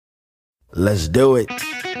Let's do it.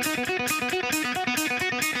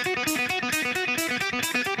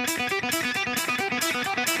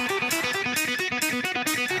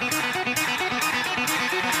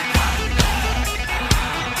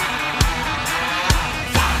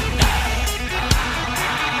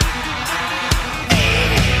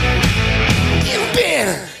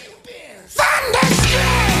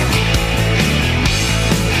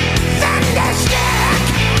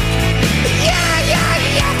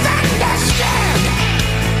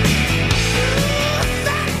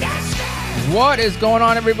 What is going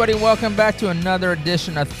on, everybody? Welcome back to another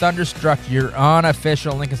edition of Thunderstruck, your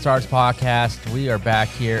unofficial Lincoln Stars podcast. We are back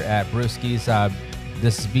here at Brewski's.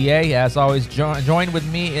 This is BA. As always, joined with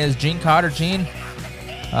me is Gene Cotter. Gene,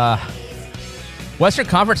 Western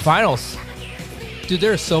Conference Finals. Dude,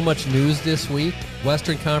 there's so much news this week.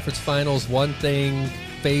 Western Conference Finals, one thing.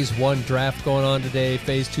 Phase 1 draft going on today.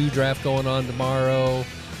 Phase 2 draft going on tomorrow.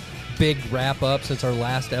 Big wrap-up since our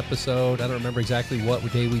last episode. I don't remember exactly what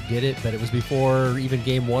day we did it, but it was before even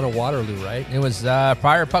Game 1 of Waterloo, right? It was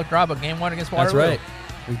prior puck drop of Game 1 against Waterloo. That's right.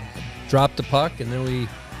 We dropped the puck, and then we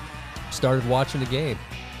started watching the game.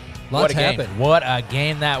 Lots happened. What a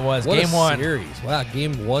game that was. What Game 1. Series. Wow,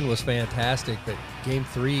 Game 1 was fantastic, but Game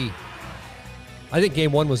 3, I think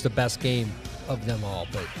Game 1 was the best game of them all,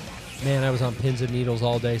 but man, I was on pins and needles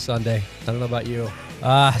all day Sunday. I don't know about you.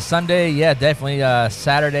 Sunday, yeah, definitely.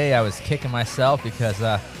 Saturday, I was kicking myself because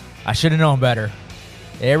I should have known better.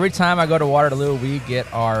 Every time I go to Waterloo, we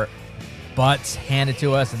get our butts handed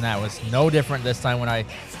to us, and that was no different this time when I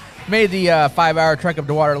made the 5-hour trek up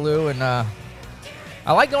to Waterloo. And I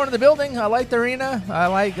like going to the building. I like the arena. I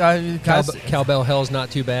like Cowbell Hell's not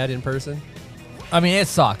too bad in person. I mean, it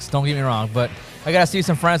sucks. Don't get me wrong, but I got to see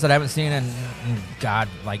some friends that I haven't seen in God,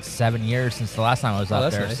 like 7 years since the last time I was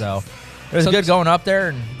up there. Nice. So it was good going up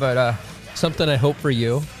there. But something I hope for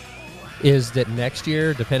you is that next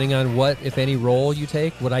year, depending on what, if any, role you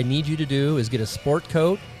take, what I need you to do is get a sport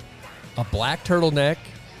coat, a black turtleneck,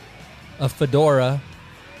 a fedora,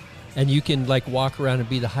 and you can like walk around and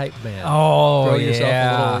be the hype man. Oh, Throw yourself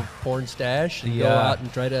a little porn stash and go out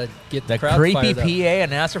and try to get the crowd creepy fired up. PA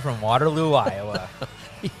announcer from Waterloo, Iowa.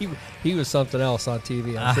 He was something else on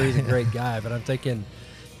TV. I'm sure he's a great guy, but I'm thinking,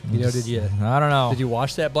 I don't know. Did you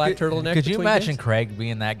watch that black turtleneck? Could you imagine Craig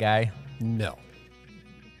being that guy? No.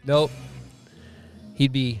 Nope.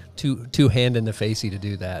 He'd be too hand in the facey to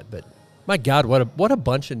do that. But my God, what a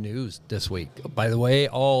bunch of news this week. By the way,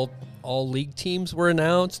 all league teams were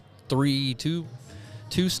announced. 3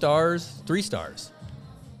 stars. 3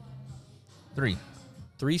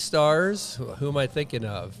 stars. Who am I thinking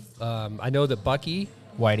of? I know that Bucky.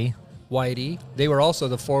 Whitey. They were also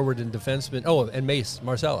the forward and defenseman. Oh, and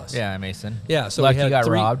Marcellus. Yeah, Mason. Yeah, so Lucky got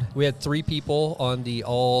robbed. We had 3 people on the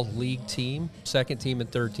all-league team, second team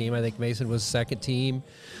and third team. I think Mason was second team.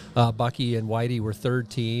 Bucky and Whitey were third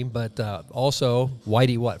team. But also,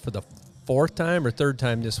 Whitey, for the 4th time or 3rd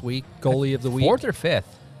time this week? Goalie of the week? 4th or 5th,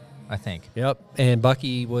 I think. Yep, and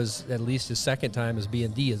Bucky was at least his 2nd time as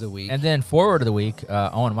being D of the week. And then forward of the week,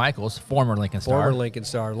 Owen Michaels, former Lincoln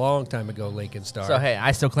Star. Long time ago Lincoln Star. So, hey,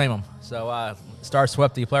 I still claim him. So, Star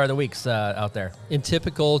swept the player of the weeks out there. In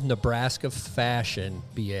typical Nebraska fashion,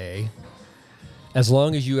 BA, as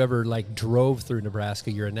long as you ever, drove through Nebraska,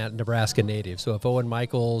 you're a Nebraska native. So if Owen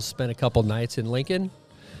Michaels spent a couple nights in Lincoln,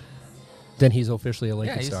 then he's officially a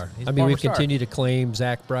Lincoln Star. We've continued to claim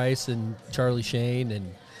Zach Bryce and Charlie Shane,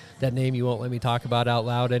 and that name you won't let me talk about out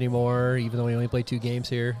loud anymore, even though we only played 2 games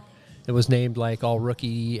here. It was named all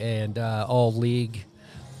rookie and all league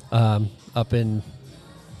up in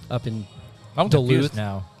Duluth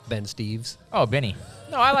now. Ben Steves. Oh, Benny.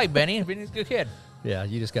 No, I like Benny. Benny's a good kid. Yeah,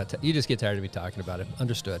 you just get tired of me talking about him.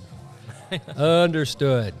 Understood.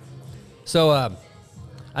 Understood. So I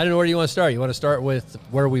don't know where you want to start. You want to start with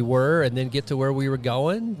where we were and then get to where we were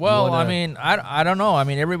going? Well, I don't know.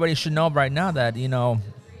 Everybody should know right now that,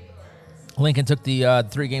 Lincoln took the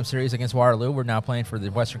 3-game series against Waterloo. We're now playing for the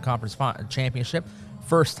Western Conference Championship.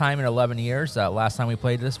 First time in 11 years. Last time we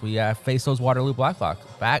played this, we faced those Waterloo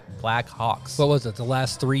Blackhawks. What was it? The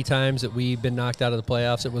last 3 times that we've been knocked out of the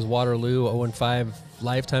playoffs, it was Waterloo, 0-5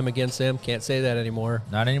 lifetime against them. Can't say that anymore.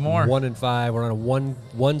 Not anymore. 1-5. We're on a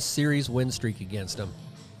one series win streak against them.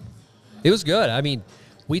 It was good.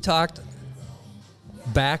 We talked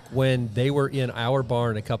back when they were in our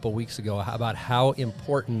barn a couple weeks ago about how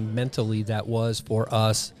important mentally that was for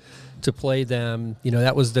us to play them.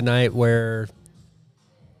 That was the night where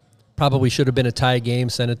probably should have been a tie game,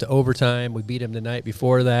 sent it to overtime. We beat them the night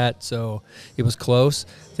before that, so it was close.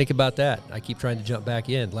 Think about that. I keep trying to jump back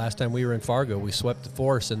in. Last time we were in Fargo, we swept the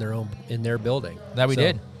Force in their building. We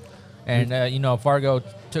did. And, Fargo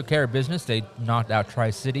took care of business. They knocked out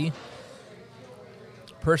Tri-City.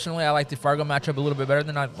 Personally, I like the Fargo matchup a little bit better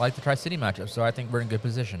than I like the Tri-City matchup, so I think we're in good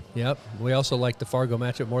position. Yep. We also like the Fargo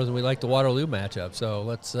matchup more than we like the Waterloo matchup. So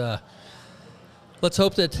let's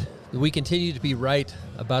hope that we continue to be right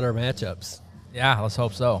about our matchups. Yeah, let's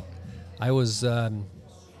hope so. I was, I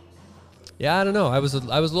don't know. I was a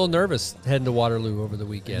little nervous heading to Waterloo over the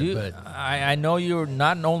weekend, but I know you were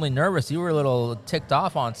not only nervous, you were a little ticked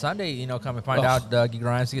off on Sunday. Come and find out Dougie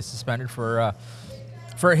Grimes gets suspended for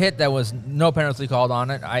a hit that was no penalty called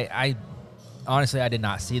on it. I honestly I did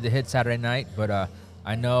not see the hit Saturday night, but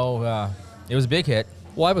I know it was a big hit.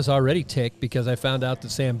 Well, I was already ticked because I found out that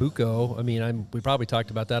Sambuco. I mean, we probably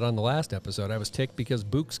talked about that on the last episode. I was ticked because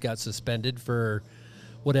Books got suspended for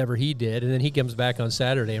whatever he did, and then he comes back on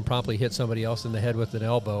Saturday and promptly hit somebody else in the head with an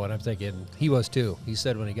elbow. And I'm thinking he was too. He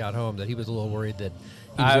said when he got home that he was a little worried that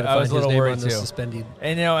he was going to find his name on the suspended.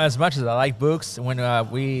 And as much as I like Books,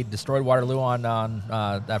 when we destroyed Waterloo on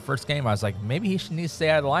that first game, I was like, maybe he should need to stay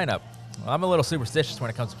out of the lineup. I'm a little superstitious when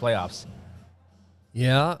it comes to playoffs.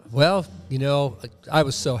 Yeah, well, I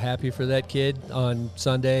was so happy for that kid on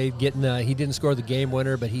Sunday. He didn't score the game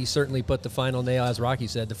winner, but he certainly put the final nail, as Rocky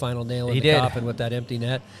said, the final nail in the coffin with that empty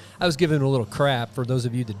net. I was giving him a little crap. For those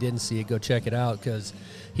of you that didn't see it, go check it out, because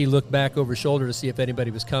he looked back over his shoulder to see if anybody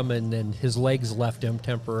was coming, and his legs left him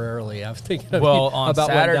temporarily. I was thinking, on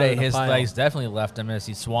Saturday, his legs definitely left him as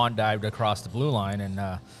he swan dived across the blue line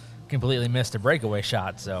and completely missed a breakaway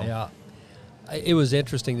shot. So yeah. It was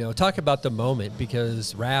interesting, though. Talk about the moment,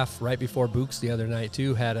 because Raph, right before Books the other night,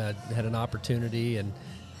 too, had an opportunity, and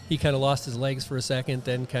he kind of lost his legs for a second,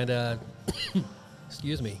 then kind of,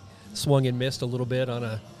 swung and missed a little bit on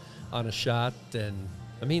a shot. And,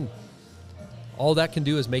 I mean, all that can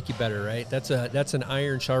do is make you better, right? That's an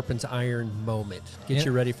iron sharpens iron moment. Get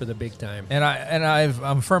you ready for the big time. And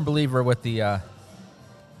I'm a firm believer with the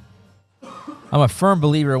I'm a firm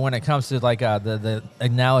believer when it comes to the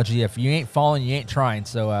analogy, if you ain't falling, you ain't trying.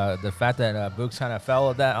 So the fact that Books kind of fell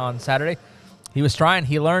at that on Saturday, he was trying.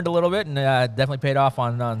 He learned a little bit, and definitely paid off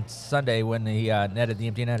on Sunday when he netted the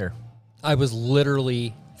empty netter. I was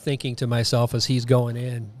literally thinking to myself as he's going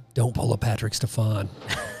in, don't pull a Patrick Stefan.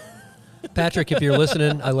 Patrick, if you're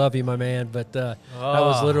listening, I love you, my man. But I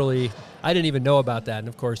was literally, I didn't even know about that. And,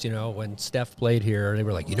 of course, when Steph played here, they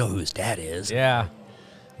were like, who his dad is. Yeah.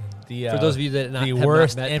 For those of you that the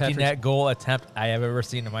worst empty net goal attempt I have ever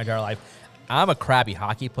seen in my entire life. I'm a crappy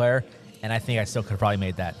hockey player, and I think I still could have probably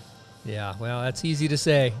made that. Yeah, well, that's easy to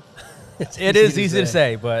say. It is easy to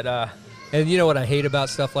say, but... and you know what I hate about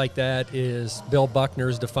stuff like that is Bill Buckner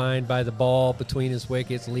is defined by the ball between his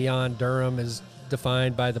wickets. Leon Durham is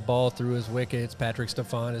defined by the ball through his wickets. Patrick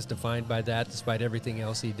Stefan is defined by that despite everything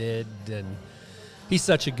else he did. And he's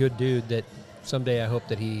such a good dude that someday I hope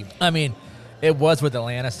that he... It was with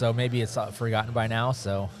Atlanta, so maybe it's forgotten by now.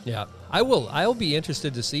 So yeah, I'll be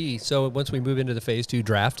interested to see. So once we move into the Phase 2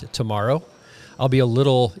 draft tomorrow, I'll be a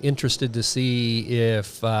little interested to see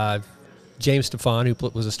if James Stefan, who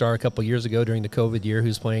was a star a couple years ago during the COVID year,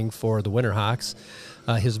 who's playing for the Winterhawks,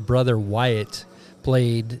 his brother Wyatt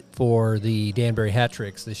played for the Danbury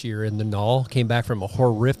Hat-Tricks this year in the Null. Came back from a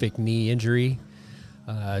horrific knee injury.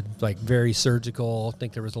 Very surgical. I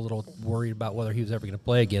think there was a little worried about whether he was ever going to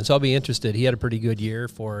play again. So I'll be interested. He had a pretty good year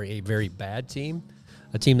for a very bad team,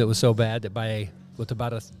 a team that was so bad that with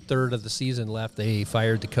about a third of the season left, they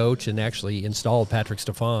fired the coach and actually installed Patrick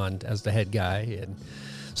Stefan as the head guy. And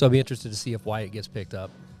so I'll be interested to see if Wyatt gets picked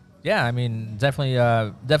up. Yeah, definitely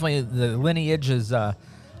the lineage is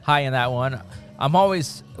high in that one. I'm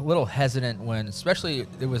always a little hesitant especially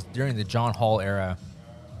it was during the John Hall era,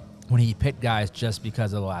 when he picked guys just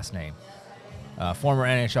because of the last name. Former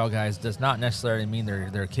NHL guys does not necessarily mean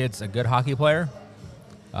their kid's a good hockey player.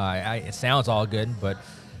 It sounds all good, but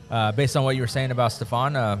based on what you were saying about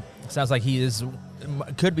Stefan, it sounds like he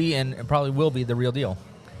could be and probably will be the real deal.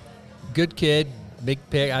 Good kid, big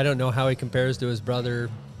pick. I don't know how he compares to his brother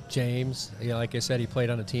James. Like I said, he played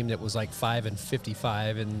on a team that was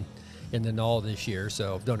 5-55 in the Null this year,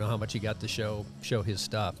 so don't know how much he got to show his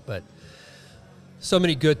stuff, but. So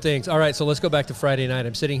many good things. All right, so let's go back to Friday night.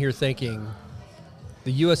 I'm sitting here thinking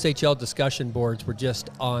the USHL discussion boards were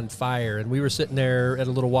just on fire, and we were sitting there at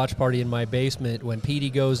a little watch party in my basement when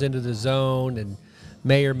Petey goes into the zone and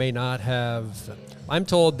may or may not have. I'm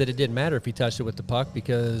told that it didn't matter if he touched it with the puck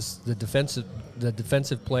because the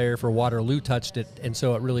defensive player for Waterloo touched it, and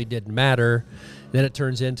so it really didn't matter. Then it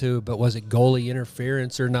turns into, but was it goalie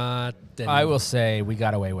interference or not? And I will say we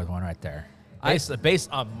got away with one right there.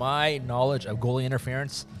 Based on my knowledge of goalie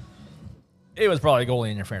interference, It was probably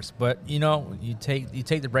goalie interference, but you take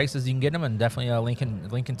the breaks as you can get them, and definitely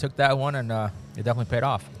Lincoln took that one, and it definitely paid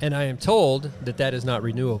off. And I am told that is not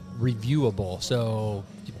reviewable. So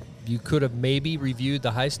you could have maybe reviewed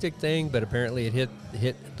the high stick thing, but apparently it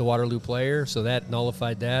hit the Waterloo player, so that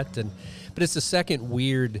nullified that. But it's the second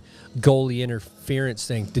weird goalie interference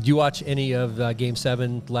thing. Did you watch any of Game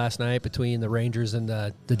 7 last night between the Rangers and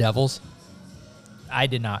the Devils? I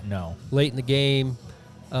did not know. Late in the game,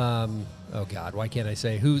 oh God, why can't I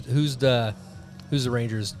say who's the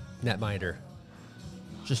Rangers netminder?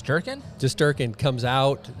 Just Durkin comes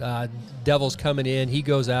out. Devils coming in. He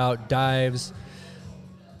goes out, dives.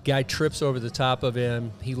 Guy trips over the top of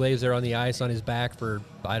him. He lays there on the ice on his back for,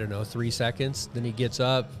 3 seconds. Then he gets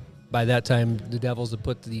up. By that time, the Devils have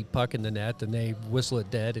put the puck in the net, and they whistle it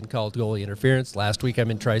dead and call it goalie interference. Last week, I'm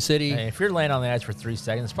in Tri-City. Hey, if you're laying on the ice for 3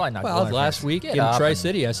 seconds, it's probably not Well, goalie last interference. week Get in up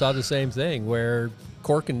Tri-City, I saw the same thing where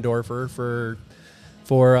Korkendorfer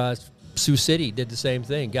for Sioux City did the same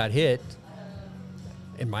thing, got hit.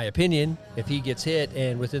 In my opinion, if he gets hit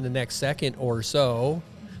and within the next second or so,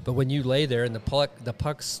 but when you lay there and the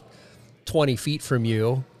puck's 20 feet from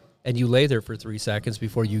you and you lay there for 3 seconds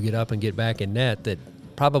before you get up and get back in net, that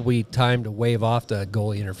probably time to wave off the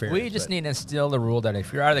goalie interference. We just need to instill the rule that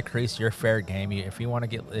if you're out of the crease, you're fair game. If you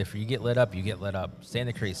get lit up, you get lit up. Stay in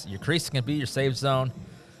the crease. Your crease can be your safe zone.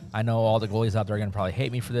 I know all the goalies out there are going to probably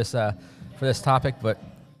hate me for this topic, but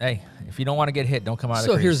hey, if you don't want to get hit, don't come out of the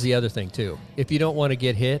crease. So here's the other thing too: if you don't want to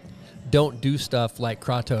get hit, don't do stuff like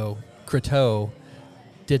Croteau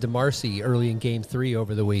did to Marcy early in Game 3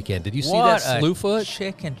 over the weekend. Did you see that slew foot? What a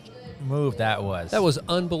chicken move that was. That was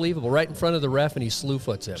unbelievable. Right in front of the ref, and he slew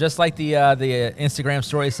foots him. Just like the Instagram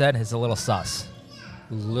story said, it's a little sus.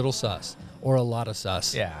 Little sus, or a lot of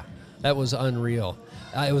sus. Yeah. That was unreal.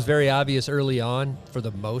 It was very obvious early on, for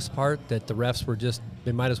the most part, that the refs were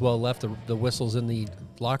they might as well have left the whistles in the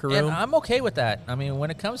locker room. And I'm okay with that. I mean, when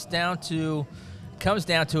it comes down to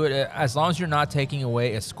it, as long as you're not taking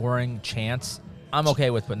away a scoring chance, I'm okay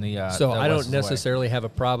with putting the so I don't whistles necessarily have a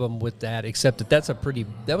problem with that, except that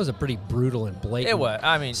was a pretty brutal and blatant It was.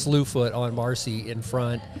 I mean, slew foot on Marcy in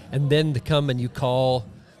front, and then to come and you call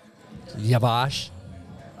Yavash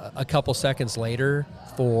a couple seconds later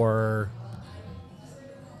for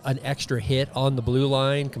an extra hit on the blue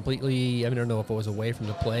line, completely. I don't know if it was away from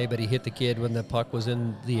the play, but he hit the kid when the puck was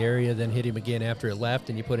in the area, then hit him again after it left,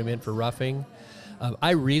 and you put him in for roughing.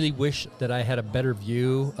 I really wish that I had a better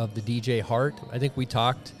view of the DJ Hart. I think we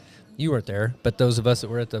talked. You weren't there, but those of us that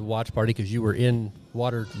were at the watch party, because you were in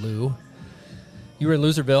Waterloo. You were in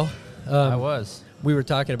Loserville. I was. We were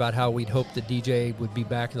talking about how we'd hoped that DJ would be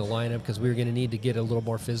back in the lineup because we were going to need to get a little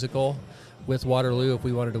more physical with Waterloo if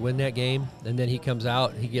we wanted to win that game. And then he comes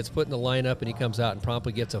out, he gets put in the lineup, and he comes out and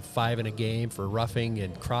promptly gets a 5 in a game for roughing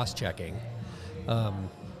and cross-checking.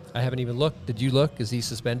 I haven't even looked. Did you look? Is he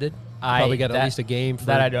suspended? Probably got at least a game.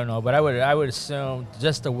 That I don't know, but I would assume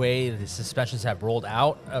just the way the suspensions have rolled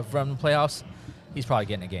out from the playoffs, he's probably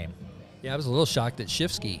getting a game. Yeah, I was a little shocked that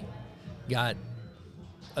Shifsky got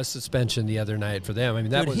a suspension the other night for them. I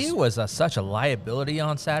mean, he was such a liability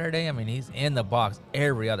on Saturday. I mean, he's in the box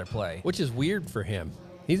every other play, which is weird for him.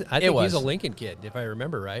 I think he's a Lincoln kid, if I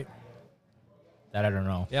remember right. That I don't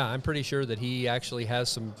know. Yeah, I'm pretty sure that he actually has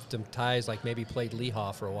some ties, like maybe played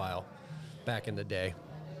Lehigh for a while back in the day.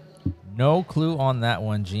 No clue on that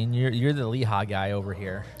one, Gene. You're the Lehigh guy over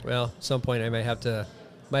here. Well, at some point I might have to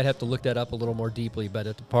look that up a little more deeply. But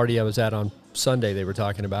at the party I was at on Sunday, they were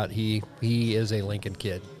talking about he is a Lincoln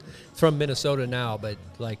kid, from Minnesota now, but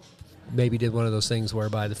like maybe did one of those things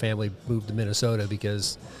whereby the family moved to Minnesota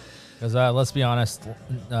because let's be honest,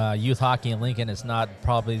 youth hockey in Lincoln is not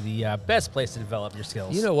probably the best place to develop your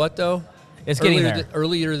skills. You know what, though? It's getting there.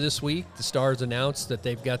 Earlier this week, the Stars announced that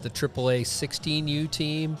they've got the AAA 16U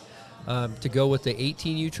team to go with the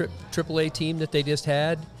 18U AAA team that they just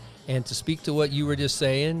had. And to speak to what you were just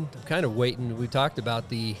saying, I'm kind of waiting. We talked about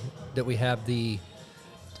that we have the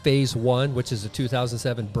Phase 1, which is the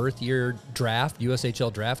 2007 birth year draft,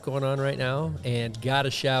 USHL draft going on right now. And got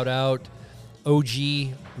to shout out OG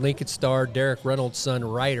Lincoln Star Derek Reynolds' son,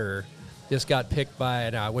 Ryder. Just got picked by,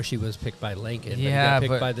 and I wish he was picked by Lincoln, but he got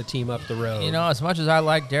picked by the team up the road. You know, as much as I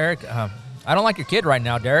like Derek, I don't like your kid right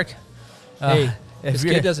now, Derek. Hey, this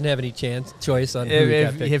kid doesn't have any choice on who he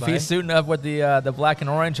got picked by. If he's suiting up with the black and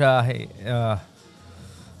orange,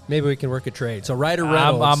 maybe we can work a trade. So Ryder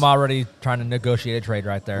Reynolds. I'm already trying to negotiate a trade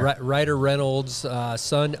right there. Ryder Reynolds,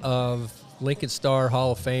 son of Lincoln Star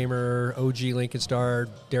Hall of Famer, OG Lincoln Star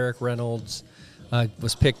Derek Reynolds,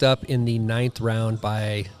 was picked up in the 9th round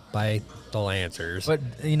by by the Lancers. But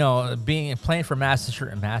playing for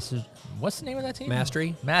Master, what's the name of that team?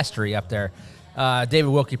 Mastery up there. David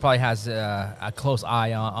Wilkie probably has a close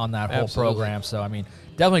eye on that whole program. So I mean,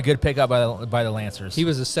 definitely a good pickup by the Lancers. He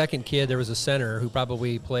was the second kid. There was a center who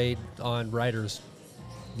probably played on Ryder's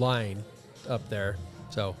line up there.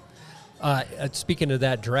 So speaking of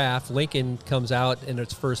that draft, Lincoln comes out in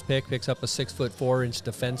its first pick, picks up a 6'4"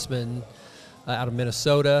 defenseman out of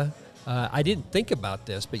Minnesota. I didn't think about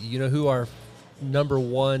this, but you know who our number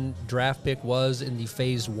 1 draft pick was in the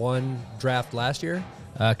Phase 1 draft last year?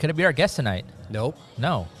 Could it be our guest tonight? Nope.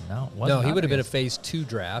 No. He would have been a Phase 2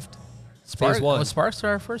 draft. Phase 1. Was Sparks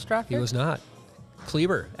our first draft pick? He was not.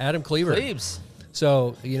 Adam Kleber. Klebs.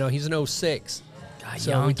 So, he's an 06.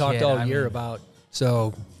 So we talked all year about,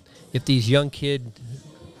 if these young kid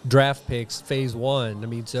draft picks, Phase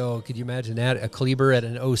 1, so could you imagine that? A Kleber at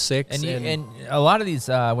an 06? And a lot of these,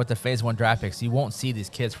 with the Phase 1 draft picks, you won't see these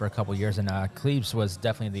kids for a couple years, and Klebs was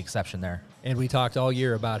definitely the exception there. And we talked all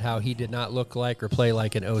year about how he did not look like or play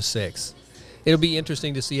like an 06. It'll be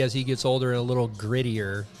interesting to see as he gets older and a little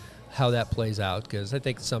grittier how that plays out, because I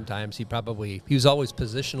think sometimes he was always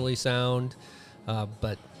positionally sound,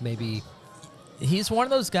 but maybe... He's one of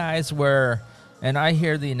those guys where, and I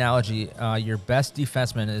hear the analogy, your best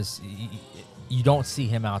defenseman is you don't see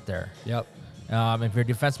him out there. Yep. If your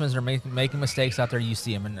defensemen are making mistakes out there, you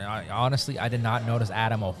see him. And honestly, I did not notice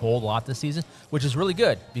Adam a whole lot this season, which is really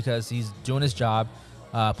good because he's doing his job,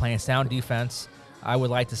 playing sound defense. I would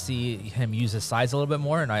like to see him use his size a little bit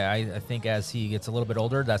more, and I think as he gets a little bit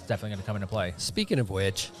older, that's definitely going to come into play. Speaking of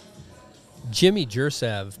which, Jimmy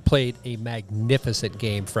Jursev played a magnificent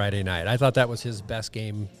game Friday night. I thought that was his best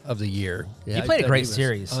game of the year. He played a great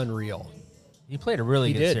series. Unreal. He played a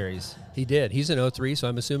really good series. He did. He's an 03, so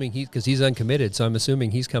I'm assuming because he's uncommitted, so I'm assuming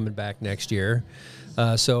he's coming back next year.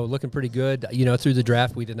 So looking pretty good. Through the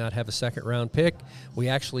draft, we did not have a second-round pick. We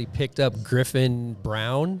actually picked up Griffin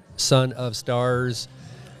Brown, son of Stars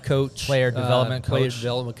coach. Player development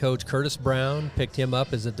coach Curtis Brown. Picked him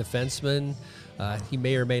up as a defenseman. He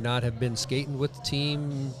may or may not have been skating with the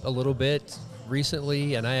team a little bit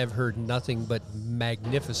recently, and I have heard nothing but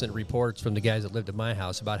magnificent reports from the guys that lived at my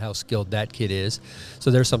house about how skilled that kid is. So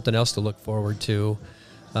there's something else to look forward to.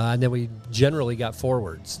 And then we generally got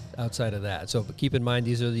forwards outside of that. So keep in mind,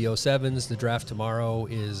 these are the 07s. The draft tomorrow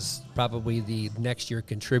is probably the next year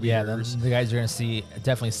contributors. Yeah, the guys you're going to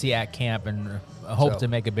definitely see at camp and hope to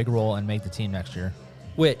make a big role and make the team next year.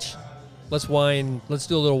 Let's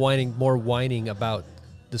do a little more whining about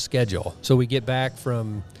the schedule. So we get back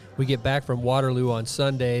from Waterloo on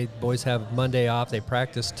Sunday. Boys have Monday off. They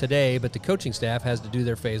practice today, but the coaching staff has to do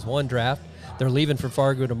their Phase 1 draft. They're leaving for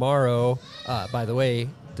Fargo tomorrow. By the way,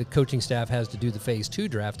 the coaching staff has to do the Phase 2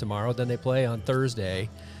 draft tomorrow. Then they play on Thursday.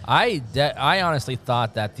 I honestly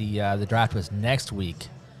thought that the draft was next week,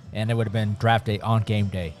 and it would have been draft day on game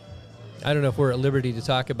day. I don't know if we're at liberty to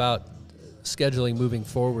talk about scheduling moving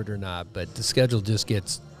forward or not, but the schedule just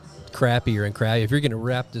gets crappier and crappier. If you're going to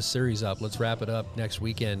wrap this series up, let's wrap it up next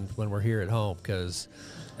weekend when we're here at home, because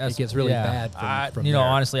it gets really bad from there.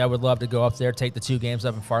 Honestly, I would love to go up there, take the 2 games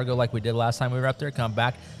up in Fargo like we did last time we were up there, come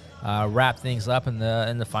back, wrap things up in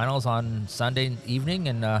the finals on Sunday evening,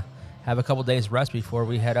 and have a couple days rest before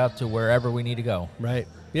we head up to wherever we need to go. Right.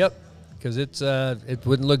 Yep. Because it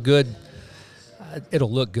wouldn't look good.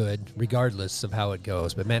 It'll look good regardless of how it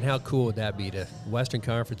goes. But, man, how cool would that be to Western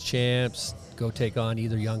Conference champs go take on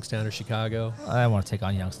either Youngstown or Chicago? I want to take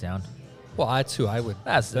on Youngstown. Well, that's who I would.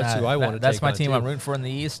 That's who I want to take on. That's my team I'm rooting for in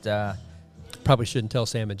the East. Probably shouldn't tell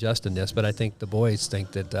Sam and Justin this, but I think the boys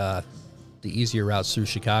think that the easier route's through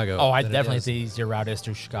Chicago. Oh, I definitely think the easier route is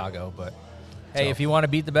through Chicago. But, hey, if you want to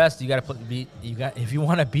beat the best, if you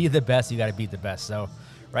want to be the best, you got to beat the best. So,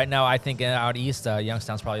 right now, I think out East,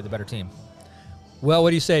 Youngstown's probably the better team. Well,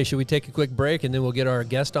 what do you say? Should we take a quick break and then we'll get our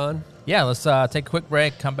guest on? Yeah, let's take a quick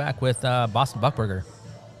break, come back with Boston Buckburger.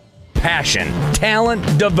 Passion, talent,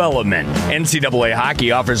 development. NCAA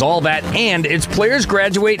hockey offers all that, and its players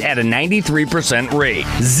graduate at a 93% rate.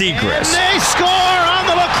 Zegras. And they score on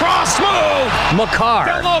the lacrosse move. Makar.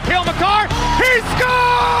 Down low, Cale Makar. He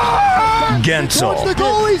scores! Gensel. Watch the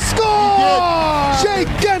goalie score! Jake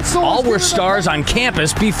Gensel. All were stars on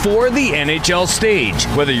campus before the NHL stage.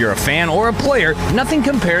 Whether you're a fan or a player, nothing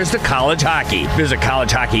compares to college hockey. Visit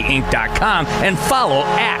collegehockeyinc.com and follow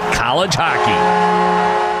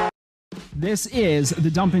 @collegehockey. This is the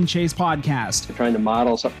Dump and Chase podcast. We're trying to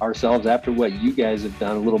model ourselves after what you guys have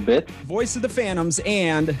done a little bit. Voice of the Phantoms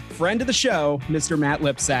and friend of the show, Mr. Matt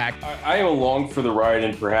Lipsack. I am along for the ride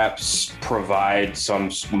and perhaps provide some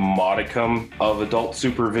modicum of adult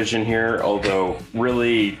supervision here, although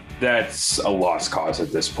really that's a lost cause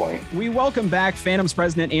at this point. We welcome back Phantoms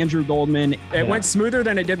president Andrew Goldman. It went smoother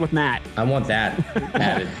than it did with Matt. I want that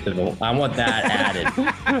added. I want that added.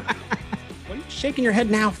 What are you shaking your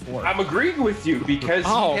head now for? I'm agreeing with you because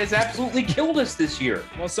he has absolutely killed us this year.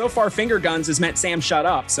 Well, so far, finger guns has meant Sam shut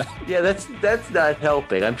up. So yeah, that's not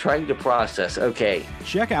helping. I'm trying to process. Okay.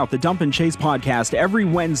 Check out the Dump and Chase podcast every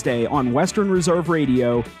Wednesday on Western Reserve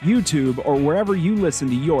Radio, YouTube, or wherever you listen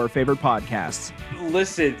to your favorite podcasts.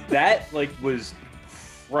 Listen, that was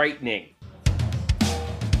frightening.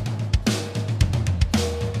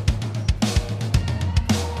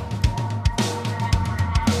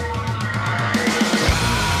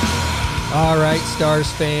 All right, Stars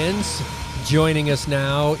fans, joining us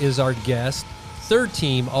now is our guest, third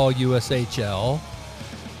team All-USHL.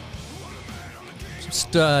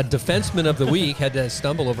 Defenseman of the week, had to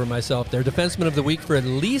stumble over myself there. Defenseman of the week for at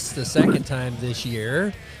least the second time this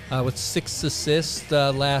year, with 6 assists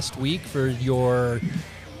last week for your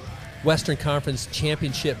Western Conference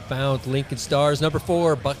Championship-bound Lincoln Stars. Number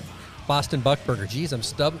 4, Boston Buckburger. Jeez, I'm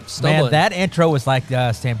stumbling. Man, that intro was like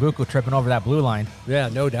Sambuco tripping over that blue line. Yeah,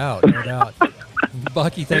 no doubt, no doubt.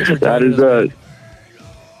 Bucky, thanks for joining us.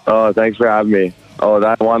 Oh, thanks for having me. Oh,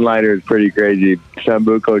 that one-liner is pretty crazy.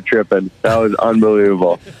 Sambuco tripping. That was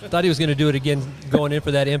unbelievable. Thought he was going to do it again going in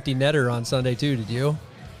for that empty netter on Sunday, too. Did you?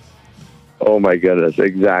 Oh, my goodness.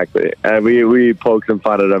 Exactly. And we poked some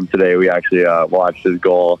fun at him today. We actually watched his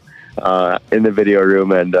goal in the video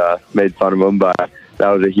room and made fun of him, but that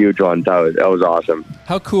was a huge one. That was awesome.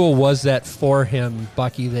 How cool was that for him,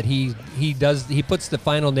 Bucky, that he puts the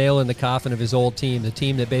final nail in the coffin of his old team, the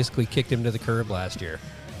team that basically kicked him to the curb last year?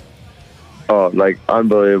 Oh,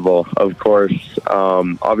 unbelievable. Of course.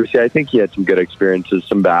 Obviously, I think he had some good experiences,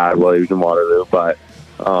 some bad while he was in Waterloo, but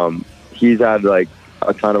he's had a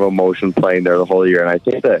ton of emotion playing there the whole year. And I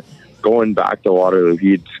think that going back to Waterloo,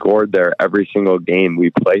 he'd scored there every single game we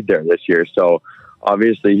played there this year. So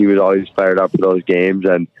obviously he was always fired up for those games,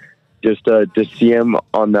 and just to see him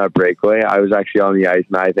on that breakaway, I was actually on the ice,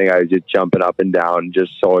 and I think I was just jumping up and down,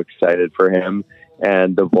 just so excited for him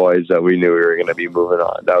and the boys that we knew we were going to be moving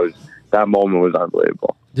on. That moment was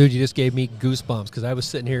unbelievable. Dude, you just gave me goosebumps because I was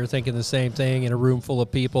sitting here thinking the same thing in a room full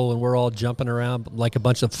of people, and we're all jumping around like a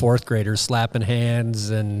bunch of fourth graders, slapping hands,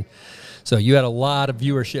 and so you had a lot of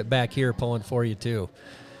viewership back here pulling for you too.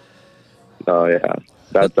 Oh yeah,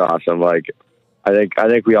 that's awesome. I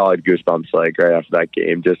think we all had goosebumps right after that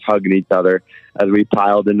game, just hugging each other as we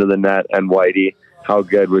piled into the net. And Whitey, how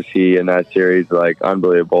good was he in that series?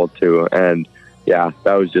 Unbelievable too. And yeah,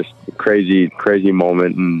 that was just a crazy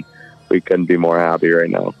moment, and we couldn't be more happy right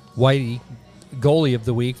now. Whitey, goalie of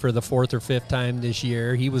the week for the 4th or 5th time this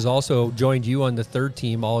year. He was also joined you on the third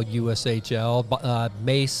team All-USHL.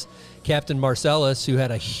 Mace, Captain Marcellus, who had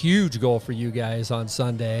a huge goal for you guys on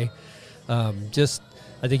Sunday.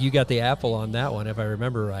 I think you got the apple on that one, if I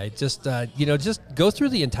remember right. Just go through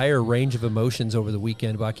the entire range of emotions over the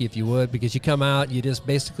weekend, Bucky, if you would, because you come out, you just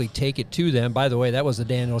basically take it to them. By the way, that was a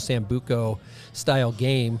Daniel Sambuco-style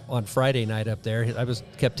game on Friday night up there. I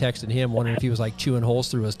kept texting him, wondering if he was chewing holes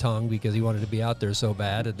through his tongue because he wanted to be out there so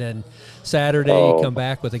bad. And then Saturday, you come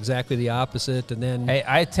back with exactly the opposite. And then, hey,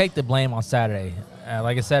 I take the blame on Saturday.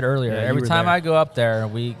 Like I said earlier, every time I go up there,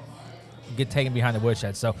 we get taken behind the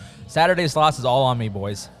woodshed. So Saturday's loss is all on me,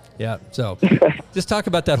 boys. Yeah, so just talk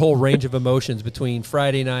about that whole range of emotions between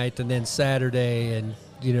Friday night and then Saturday, and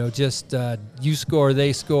you score,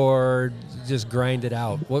 they score, just grind it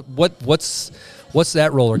out. What's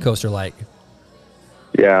that roller coaster like?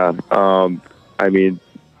 Yeah, starting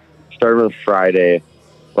with Friday,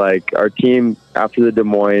 our team after the Des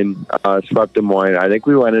Moines swept Des Moines, I think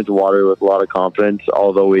we went into Waterloo with a lot of confidence,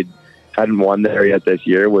 although we hadn't won there yet this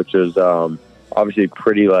year, which is obviously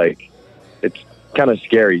pretty it's kind of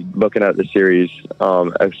scary looking at the series,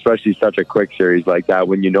 especially such a quick series like that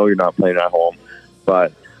when you're not playing at home.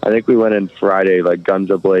 But I think we went in Friday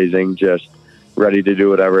guns a-blazing, just ready to do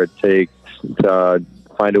whatever it takes to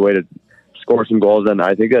find a way to score some goals. And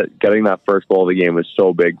I think that getting that first goal of the game was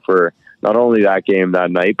so big for not only that game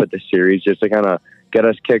that night, but the series, just to kind of get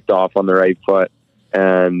us kicked off on the right foot.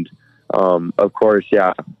 And of course,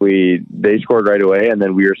 yeah, they scored right away, and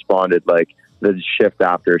then we responded the shift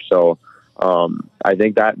after. So I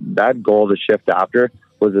think that goal, the shift after,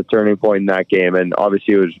 was a turning point in that game. And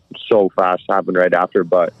obviously it was so fast, happened right after.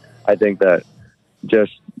 But I think that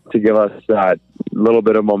just to give us that little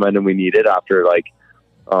bit of momentum we needed after,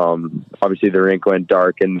 obviously the rink went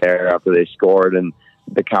dark in there after they scored and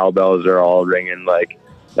the cowbells are all ringing,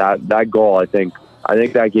 that goal, I think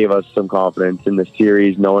that gave us some confidence in the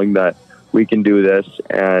series, knowing that we can do this,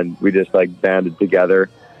 and we just banded together.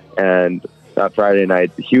 And that Friday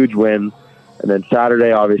night. A huge win. And then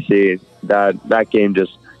Saturday, obviously, that game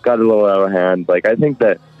just got a little out of hand. Like, I think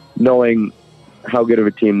that knowing how good of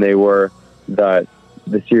a team they were, that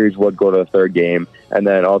the series would go to the third game. And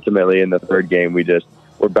then ultimately in the third game, we just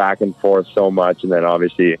were back and forth so much. And then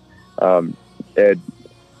obviously, of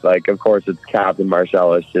course, it's Captain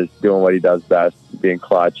Marcellus just doing what he does best, being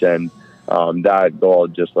clutch. And that goal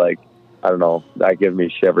just, like, I don't know, that gives me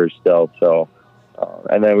shivers still. So,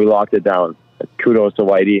 and then we locked it down. Kudos to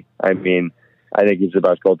Whitey. I mean, I think he's the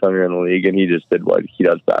best goaltender in the league, and he just did what he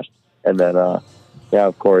does best. And then,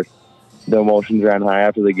 of course, the emotions ran high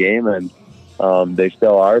after the game, and they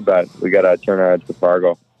still are, but we got to turn our heads to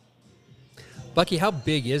Fargo. Bucky, how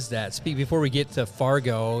big is that? Before we get to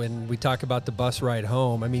Fargo and we talk about the bus ride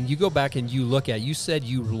home, I mean, you go back and you look at, you said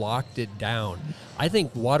you locked it down. I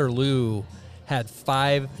think Waterloo had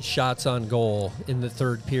 5 shots on goal in the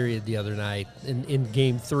third period the other night in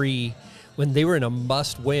Game 3 when they were in a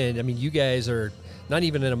must-win. I mean, you guys are not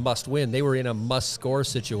even in a must-win. They were in a must-score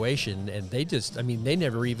situation, and they just, I mean, they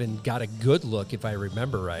never even got a good look, if I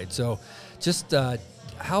remember right. So just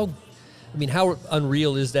how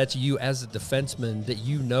unreal is that to you as a defenseman that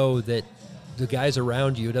you know that the guys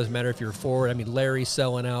around you, it doesn't matter if you're a forward. I mean, Larry's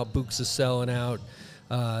selling out, Books is selling out,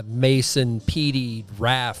 Mason, Petey,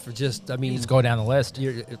 Raff, just, I mean. Just go down the list.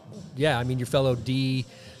 I mean, your fellow D,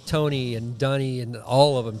 Tony and Dunny and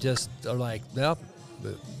all of them just are like, well,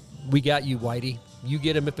 we got you, Whitey. You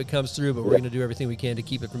get him if it comes through, but we're going to do everything we can to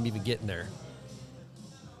keep it from even getting there.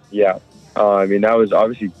 Yeah. I mean, that was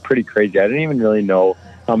obviously pretty crazy. I didn't even really know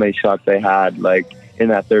how many shots they had, like, in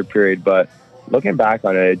that third period. But looking back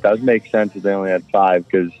on it, it does make sense that they only had 5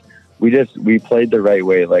 because we played the right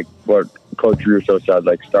way, like what Coach Russo said,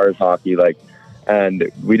 like Stars hockey, like,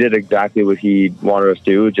 and we did exactly what he wanted us to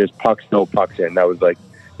do, just pucks, no pucks in. That was, like,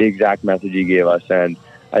 the exact message he gave us. And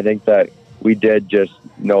I think that we did just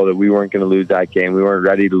know that we weren't going to lose that game. We weren't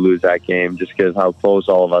ready to lose that game just because how close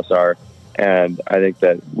all of us are. And I think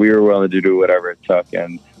that we were willing to do whatever it took.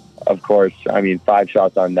 And, of course, I mean, 5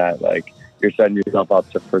 shots on net, like, you're setting yourself up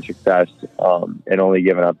for success and only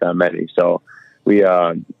giving up that many. So we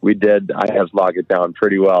did, I guess, lock it down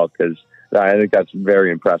pretty well because I think that's very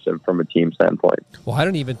impressive from a team standpoint. Well, I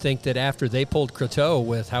don't even think that after they pulled Croteau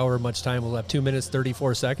with however much time was left, 2 minutes,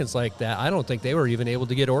 34 seconds like that, I don't think they were even able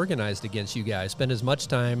to get organized against you guys. Spend as much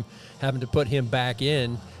time having to put him back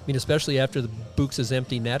in. I mean, especially after the Books'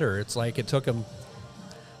 empty netter. It's like it took him,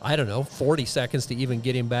 I don't know, 40 seconds to even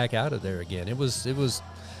get him back out of there again. It was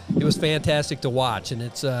fantastic to watch, and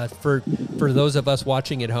it's for those of us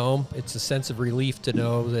watching at home, it's a sense of relief to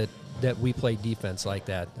know that we play defense like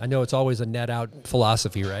that. I know it's always a net out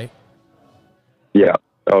philosophy, right? Yeah.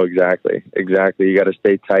 Oh, exactly. You got to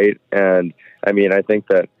stay tight, and I mean, I think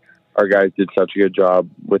that our guys did such a good job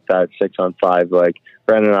with that 6-on-5. Like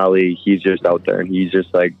Brandon Ali, he's just out there, and he's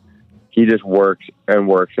just like, he just works and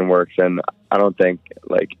works and works. And I don't think,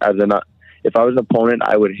 like, if I was an opponent,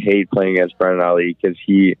 I would hate playing against Brandon Ali because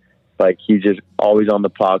he's just always on the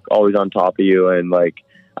puck, always on top of you. And, like,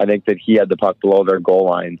 I think that he had the puck below their goal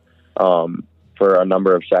line for a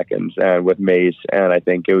number of seconds, and with Mace, and I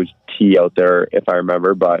think it was T out there, if I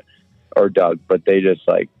remember, or Doug, but they just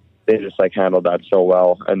handled that so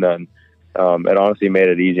well. And then it honestly made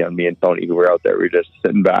it easy on me and Tony, who were out there. We were just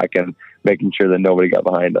sitting back and making sure that nobody got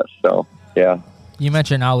behind us. So, yeah. You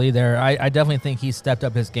mentioned Ali there. I definitely think he stepped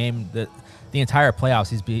up his game. The entire playoffs,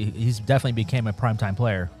 he's definitely became a primetime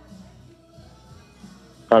player.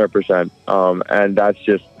 100%. And that's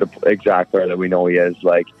just the exact player that we know he is.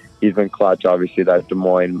 Like, he's been clutch, obviously, that Des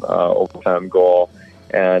Moines overtime goal.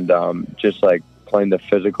 And just, like, playing the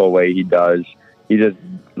physical way he does. He just,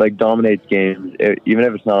 like, dominates games. Even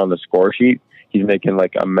if it's not on the score sheet, he's making,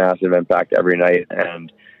 like, a massive impact every night.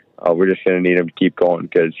 And we're just going to need him to keep going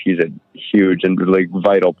because he's a huge and like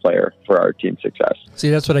vital player for our team's success.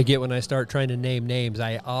 See, that's what I get when I start trying to name names.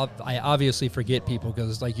 I obviously forget people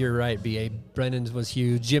because, like, you're right, B.A. Brennan was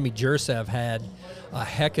huge. Jimmy Jursev had a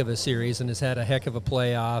heck of a series and has had a heck of a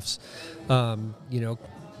playoffs.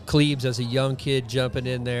 Cleves as a young kid jumping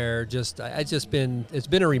in there. It's been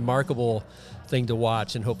a remarkable thing to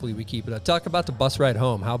watch, and hopefully we keep it up. Talk about the bus ride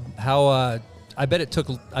home. How I bet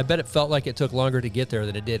it felt like it took longer to get there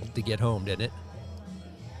than it did to get home, didn't it?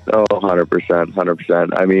 Oh,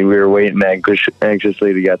 100%. I mean, we were waiting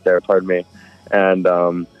anxiously to get there, pardon me. And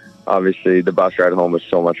obviously the bus ride home was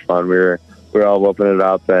so much fun. We were all whooping it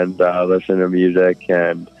up and listening to music,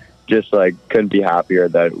 and just, like, couldn't be happier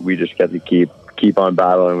that we just get to keep on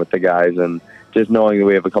battling with the guys. And just knowing that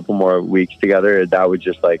we have a couple more weeks together, that was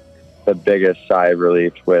just, like, the biggest sigh of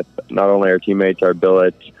relief with not only our teammates, our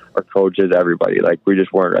billets, our coaches, everybody. Like, we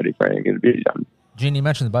just weren't ready for anything to be done. Gene, you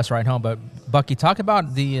mentioned the bus ride home, but Bucky, talk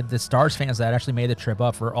about the Stars fans that actually made the trip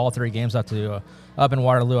up for all 3 games up in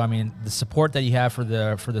Waterloo. I mean, the support that you have for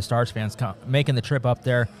the Stars fans making the trip up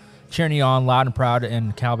there, cheering you on loud and proud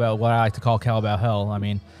in Cowbell, what I like to call Cowbell Hell. I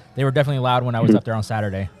mean, they were definitely loud when I was up there on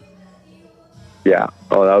Saturday. Yeah.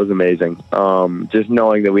 Oh, that was amazing. Just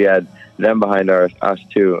knowing that we had them behind us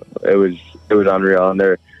too, it was unreal. And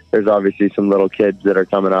there's obviously some little kids that are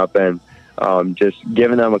coming up, and just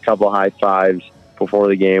giving them a couple high fives before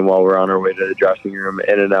the game while we're on our way to the dressing room,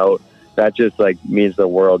 in and out. That just like means the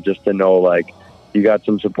world, just to know like you got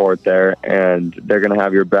some support there and they're going to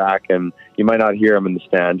have your back. And you might not hear them in the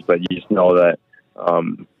stands, but you just know that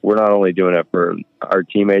we're not only doing it for our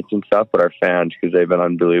teammates and stuff, but our fans, because they've been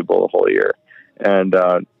unbelievable the whole year. And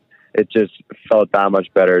it just felt that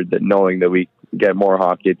much better that knowing that we get more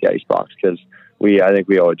hockey at the ice box, because I think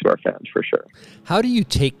we owe it to our fans for sure. How do you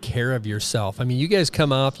take care of yourself? I mean, you guys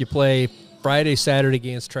come off, you play Friday, Saturday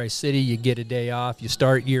against Tri-City, you get a day off,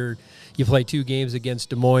 you play 2 games against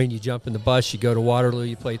Des Moines, you jump in the bus, you go to Waterloo,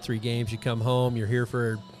 you play 3 games, you come home, you're here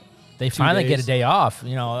for They finally get a day off,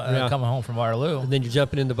 coming home from Waterloo. And then you're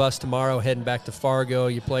jumping in the bus tomorrow, heading back to Fargo,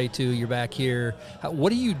 you play 2, you're back here.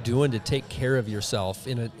 What are you doing to take care of yourself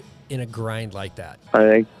in a grind like that? I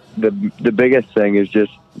think the biggest thing is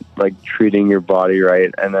just like treating your body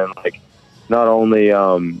right, and then like not only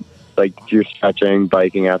like you're stretching,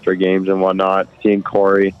 biking after games and whatnot. Seeing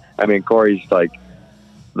Corey, I mean, Corey's like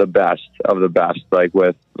the best of the best, like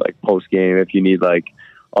with like post game, if you need like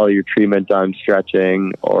all your treatment done,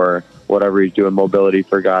 stretching or whatever he's doing, mobility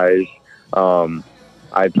for guys.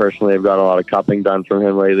 I personally have got a lot of cupping done from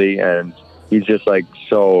him lately, and he's just like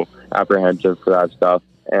so apprehensive for that stuff.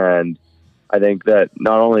 And I think that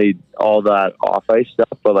not only all that off ice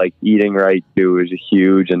stuff, but like eating right too is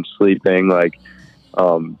huge, and sleeping, like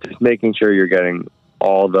just making sure you're getting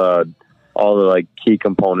all the like key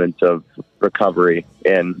components of recovery.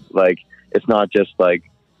 And like, it's not just like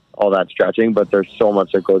all that stretching, but there's so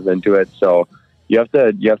much that goes into it. So you have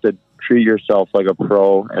to treat yourself like a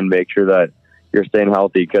pro and make sure that you're staying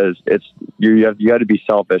healthy, because you got to be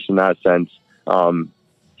selfish in that sense,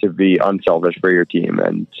 to be unselfish for your team,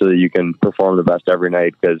 and so that you can perform the best every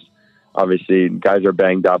night. Because obviously guys are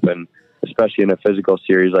banged up, and especially in a physical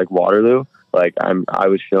series like Waterloo, like I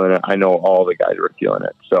was feeling it. I know all the guys were feeling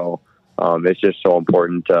it. So it's just so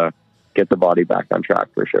important to get the body back on track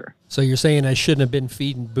for sure. So you're saying I shouldn't have been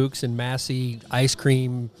feeding Books and Massey ice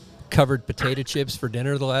cream covered potato chips for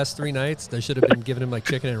dinner the last 3 nights? They should have been giving him like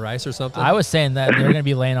chicken and rice or something. I was saying that they're going to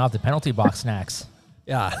be laying off the penalty box snacks.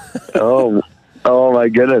 Yeah. Oh my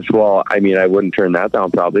goodness. Well, I mean, I wouldn't turn that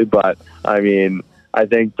down probably, but I mean, I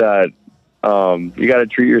think that you got to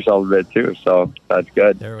treat yourself a bit too. So that's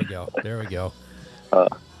good. There we go.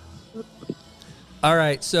 All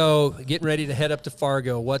right, so getting ready to head up to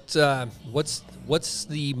Fargo. What's the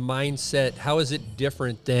mindset? How is it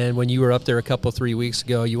different than when you were up there a couple 3 weeks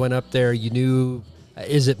ago? You went up there, you knew.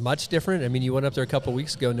 Is it much different? I mean, you went up there a couple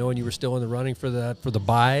weeks ago knowing you were still in the running for the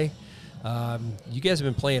bye. You guys have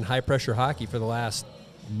been playing high pressure hockey for the last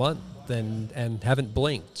month and haven't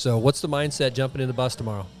blinked. So what's the mindset jumping in the bus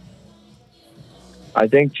tomorrow? I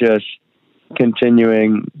think just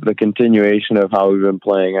the continuation of how we've been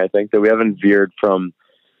playing. I think that we haven't veered from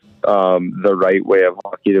the right way of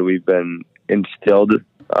hockey that we've been instilled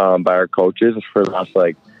by our coaches for the last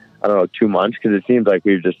 2 months, because it seems like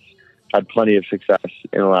we've just had plenty of success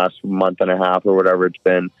in the last month and a half or whatever it's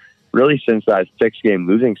been, really since that 6-game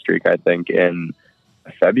losing streak, I think in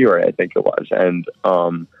February, I think it was. And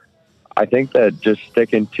I think that just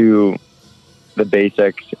sticking to the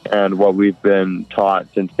basics and what we've been taught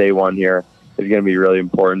since day one here is going to be really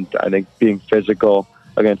important. I think being physical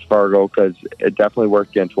against Fargo, because it definitely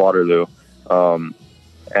worked against Waterloo,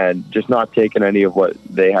 and just not taking any of what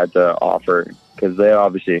they had to offer, because they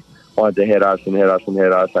obviously wanted to hit us and hit us and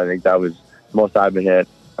hit us. I think that was the most I've been hit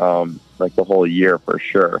the whole year for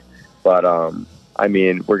sure. But I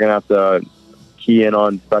mean, we're gonna have to key in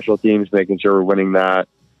on special teams, making sure we're winning that,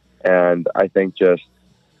 and I think just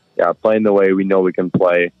playing the way we know we can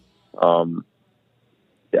play.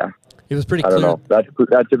 It was pretty clear. I don't know.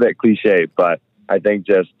 That's a bit cliche, but I think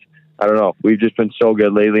I don't know. We've just been so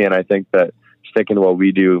good lately, and I think that sticking to what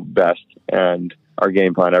we do best and our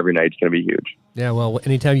game plan every night is going to be huge. Yeah, well,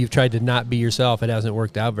 anytime you've tried to not be yourself, it hasn't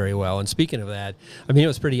worked out very well. And speaking of that, I mean, it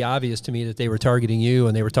was pretty obvious to me that they were targeting you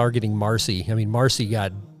and they were targeting Marcy. I mean, Marcy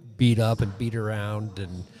got beat up and beat around,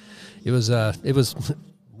 and it was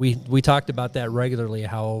we talked about that regularly,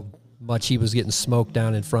 how much he was getting smoked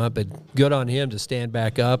down in front, but good on him to stand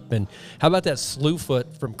back up. And how about that slew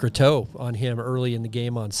foot from Croteau on him early in the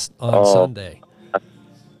game on Sunday?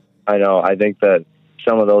 I know. I think that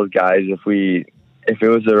some of those guys, if it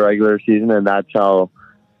was the regular season and that's how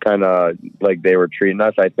kind of like they were treating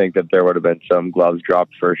us, I think that there would have been some gloves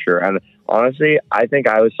dropped for sure. And honestly, I think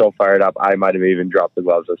I was so fired up, I might have even dropped the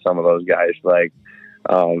gloves with some of those guys. Like,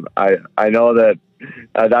 I know that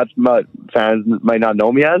that's what fans might not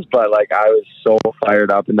know me as, but like I was so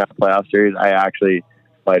fired up in that playoff series, I actually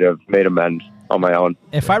might have made amends on my own.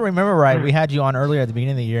 If I remember right, we had you on earlier at the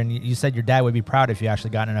beginning of the year, and you said your dad would be proud if you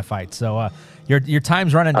actually got in a fight. So your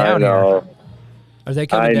time's running down here. Are they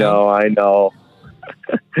coming down? I know.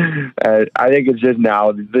 I think it's just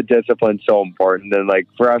now the discipline's so important, and like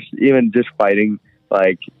for us, even just fighting,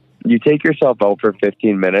 like you take yourself out for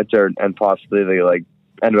 15 minutes and possibly like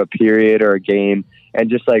end of a period or a game, and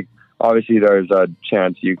just like obviously there's a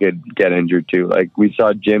chance you could get injured too. Like we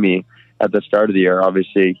saw Jimmy at the start of the year,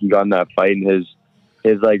 obviously he got in that fight and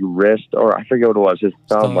his like wrist, or I forget what it was, his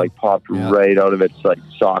thumb like popped right out of its like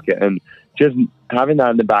socket, and just having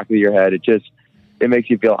that in the back of your head, it makes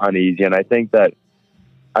you feel uneasy. And I think that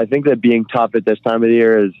being tough at this time of the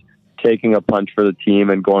year is taking a punch for the team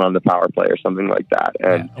and going on the power play or something like that.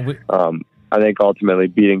 And I think ultimately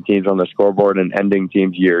beating teams on the scoreboard and ending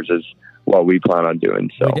teams' years is what we plan on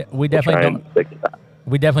doing. So we definitely don't stick to that.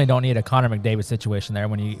 We definitely don't need a Connor McDavid situation there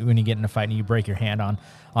when you get in a fight and you break your hand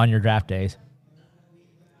on your draft days.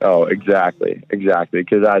 Oh, exactly.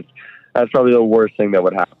 Because that's probably the worst thing that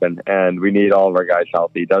would happen. And we need all of our guys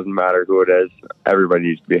healthy. It doesn't matter who it is. Everybody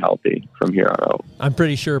needs to be healthy from here on out. I'm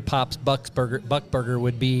pretty sure Pops Buckberger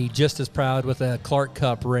would be just as proud with a Clark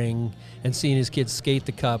Cup ring and seeing his kids skate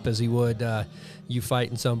the cup as he would you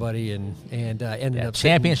fighting somebody and ended up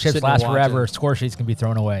championships last forever. Score sheets can be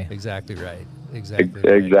thrown away. Exactly right. Exactly.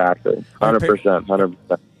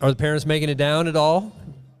 100%. Are the parents making it down at all?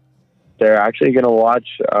 They're actually going to watch.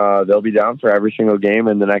 They'll be down for every single game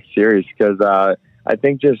in the next series because I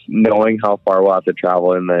think just knowing how far we'll have to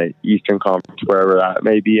travel in the Eastern Conference, wherever that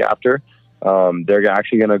may be after, they're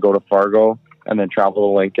actually going to go to Fargo and then travel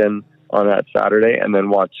to Lincoln on that Saturday and then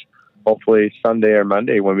watch hopefully Sunday or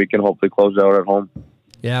Monday when we can hopefully close out at home.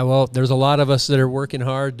 Yeah, well, there's a lot of us that are working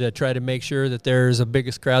hard to try to make sure that there's a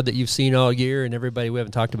biggest crowd that you've seen all year, and everybody, we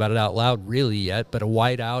haven't talked about it out loud really yet, but a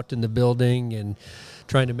whiteout in the building and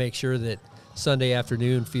trying to make sure that Sunday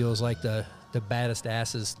afternoon feels like the baddest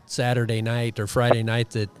asses Saturday night or Friday night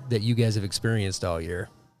that you guys have experienced all year.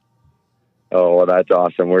 Oh, well, that's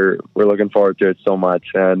awesome. We're looking forward to it so much,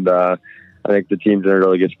 and I think the team's in a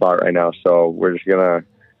really good spot right now, so we're just going to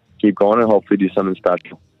keep going and hopefully do something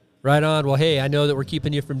special. Right on. Well, hey, I know that we're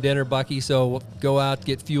keeping you from dinner, Bucky, so go out,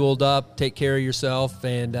 get fueled up, take care of yourself,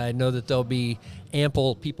 and I know that there'll be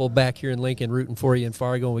ample people back here in Lincoln rooting for you in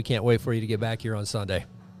Fargo, and we can't wait for you to get back here on Sunday.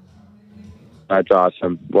 That's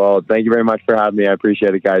awesome. Well, thank you very much for having me. I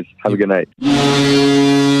appreciate it, guys. Have a good night.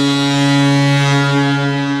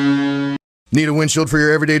 Need a windshield for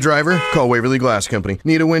your everyday driver? Call Waverly Glass Company.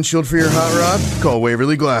 Need a windshield for your hot rod? Call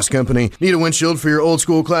Waverly Glass Company. Need a windshield for your old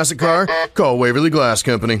school classic car? Call Waverly Glass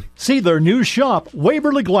Company. See their new shop,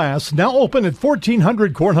 Waverly Glass, now open at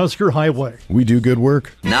 1400 Cornhusker Highway. We do good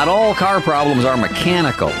work. Not all car problems are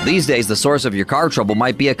mechanical. These days, the source of your car trouble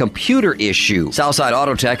might be a computer issue. Southside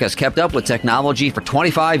Auto Tech has kept up with technology for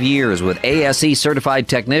 25 years with ASE certified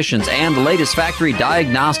technicians and the latest factory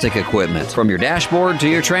diagnostic equipment. From your dashboard to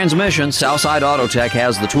your transmission, Southside Auto Tech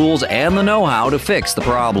has the tools and the know-how to fix the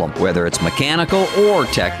problem, whether it's mechanical or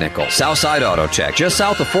technical. Southside Auto Tech, just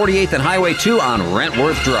south of 48th and Highway 2 on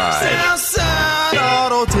Rentworth Drive. Southside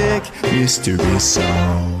Auto Tech, mystery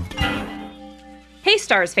solved. Hey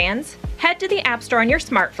Stars fans, head to the App Store on your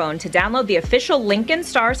smartphone to download the official Lincoln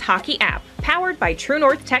Stars hockey app, powered by True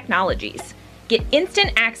North Technologies. Get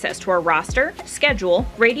instant access to our roster, schedule,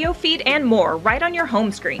 radio feed, and more right on your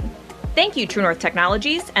home screen. Thank you, True North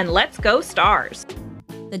Technologies, and let's go Stars.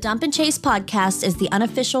 The Dump and Chase podcast is the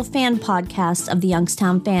unofficial fan podcast of the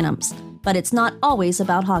Youngstown Phantoms, but it's not always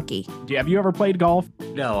about hockey. Have you ever played golf?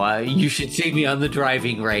 No, you should see me on the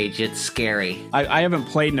driving range. It's scary. I haven't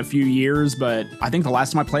played in a few years, but I think the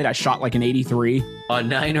last time I played, I shot like an 83. On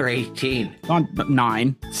 9 or 18? On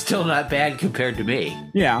 9. Still not bad compared to me.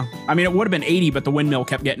 Yeah. I mean, it would have been 80, but the windmill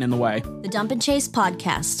kept getting in the way. The Dump and Chase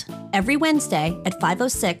podcast, every Wednesday at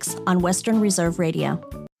 5:06 on Western Reserve Radio.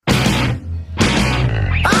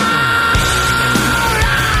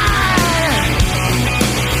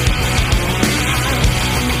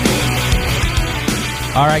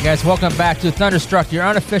 All right, guys, welcome back to Thunderstruck, your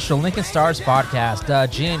unofficial Lincoln Stars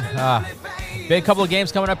podcast. Gene, Big couple of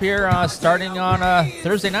games coming up here starting on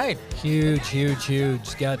Thursday night.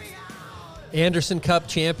 Huge. Got Anderson Cup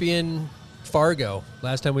champion Fargo.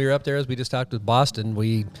 Last time we were up there, as we just talked with Boston,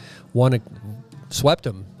 we swept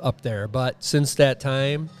them up there. But since that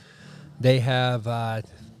time, they have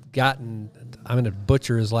gotten, I'm going to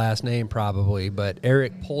butcher his last name probably, but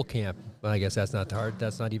Eric Polkamp. Well, I guess that's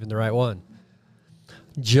not even the right one.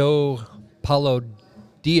 Joe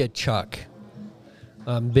Polodiachuk.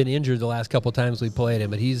 Been injured the last couple times we played him,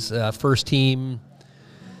 but he's first team.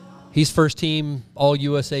 He's first team all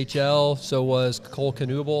USHL. So was Cole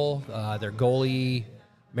Knubel, their goalie.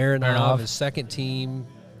 Marinov is second team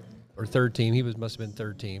or third team. He must have been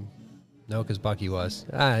third team. No, because Bucky was.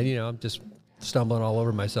 I'm just stumbling all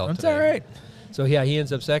over myself. That's today. all right. So yeah, he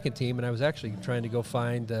ends up second team, and I was actually trying to go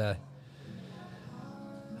find.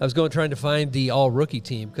 Trying to find the all rookie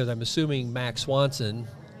team because I'm assuming Max Swanson.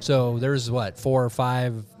 So there's 4 or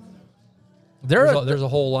 5. There's a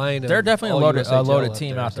whole line. They're definitely a loaded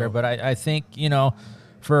team there, out there. But I think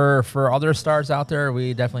for other stars out there,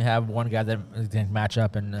 we definitely have one guy that can match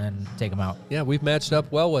up and take them out. Yeah, we've matched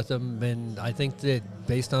up well with them, and I think that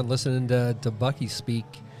based on listening to Bucky speak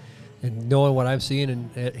and knowing what I've seen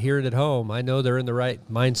and hearing at home, I know they're in the right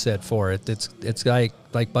mindset for it. It's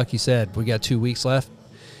like Bucky said, we got 2 weeks left.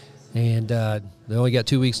 And they only got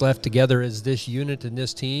 2 weeks left together as this unit and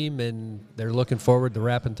this team, and they're looking forward to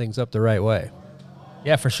wrapping things up the right way.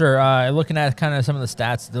 Yeah, for sure. Looking at kind of some of the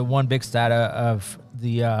stats, the one big stat of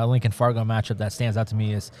the Lincoln-Fargo matchup that stands out to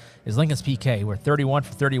me is Lincoln's PK. We're 31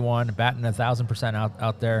 for 31, batting 1,000%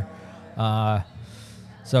 out there.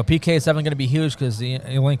 So PK is definitely going to be huge because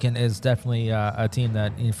Lincoln is definitely a team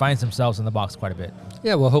that finds themselves in the box quite a bit.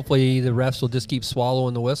 Yeah, well, hopefully the refs will just keep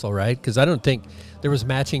swallowing the whistle, right? Because I don't think there was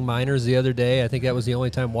matching minors the other day. I think that was the only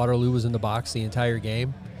time Waterloo was in the box the entire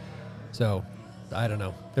game. So, I don't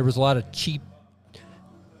know. There was a lot of cheap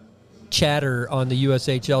chatter on the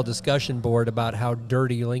USHL discussion board about how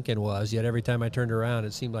dirty Lincoln was, yet every time I turned around,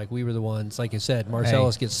 it seemed like we were the ones. Like you said,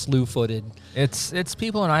 Marcellus gets slew-footed. It's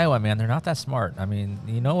people in Iowa, man. They're not that smart. I mean,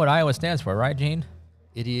 you know what Iowa stands for, right, Gene?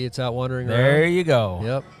 Idiots out wandering around. There you go.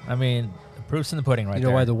 Yep. I mean, proof's in the pudding right there. You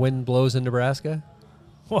know why the wind blows in Nebraska?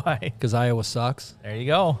 Why? Because Iowa sucks. There you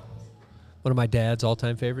go. One of my dad's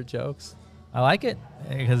all-time favorite jokes. I like it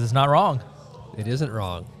because it's not wrong. It isn't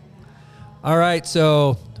wrong. All right,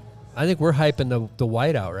 so I think we're hyping the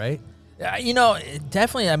whiteout, right?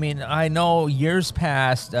 Definitely. I mean, I know years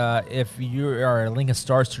past, if you are a Lincoln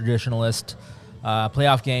Stars traditionalist,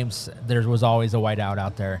 playoff games, there was always a whiteout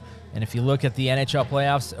out there. And if you look at the NHL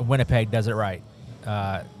playoffs, Winnipeg does it right.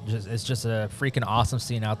 It's just a freaking awesome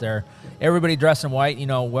scene out there. Everybody dressed in white.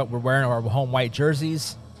 What we're wearing our home white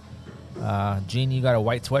jerseys. Gene, you got a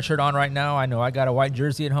white sweatshirt on right now. I know I got a white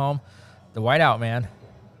jersey at home. The whiteout, man.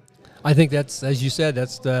 I think that's, as you said,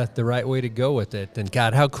 that's the right way to go with it. And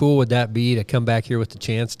God, how cool would that be to come back here with the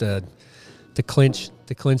chance to clinch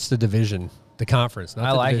the division, the conference,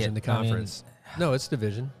 not the division, the conference. No, it's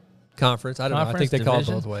division. Conference. I don't know. I think they call it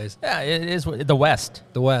both ways. Yeah, it is the West.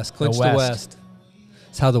 The West. Clinch the West.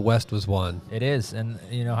 It's how the West was won. It is. And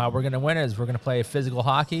how we're going to win is we're going to play physical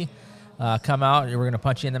hockey. Come out, we're going to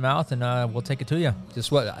punch you in the mouth, and we'll take it to you.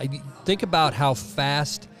 Just think about how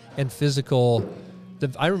fast and physical.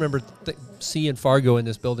 I remember seeing Fargo in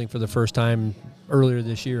this building for the first time earlier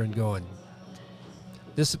this year and going,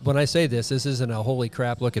 when I say this isn't a holy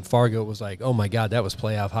crap look at Fargo. It was like, oh my God, that was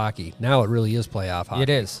playoff hockey. Now it really is playoff hockey. It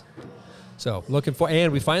is. So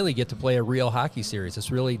and we finally get to play a real hockey series. It's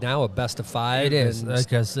really now a best of 5. It is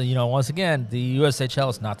because once again, the USHL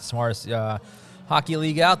is not the smartest hockey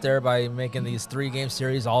league out there by making these 3-game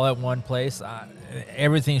series all at one place.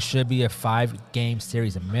 Everything should be a 5-game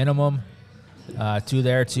series, a minimum. 2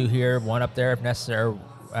 there, 2 here, 1 up there if necessary,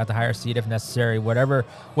 at the higher seed if necessary, whatever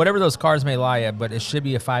those cards may lie at, but it should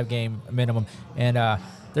be a 5-game minimum. And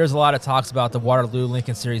there's a lot of talks about the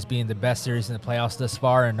Waterloo-Lincoln series being the best series in the playoffs thus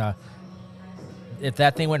far, and if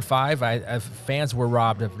that thing went 5, fans were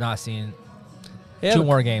robbed of not seeing 2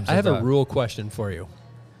 more games. I have a rule question for you.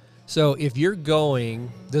 So if you're going,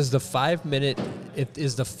 does the 5-minute,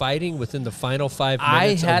 is the fighting within the final 5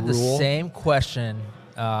 minutes I had a rule? The same question,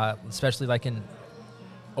 especially like in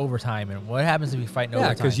overtime. And what happens if you fight in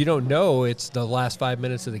overtime? Yeah, because you don't know it's the last 5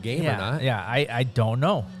 minutes of the game or not. Yeah, I don't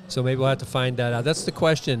know. So maybe we'll have to find that out. That's the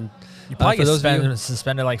question. You probably get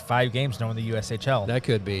suspended like 5 games knowing the USHL. That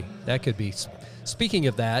could be. Speaking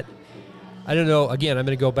of that, I don't know. Again, I'm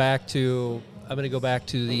going to go back to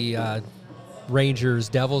the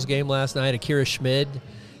Rangers-Devils game last night. Akira Schmid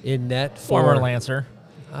in net. Former Lancer.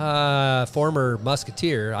 Former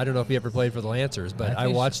Musketeer. I don't know if he ever played for the Lancers, but I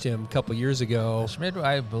watched him a couple years ago. Schmidt,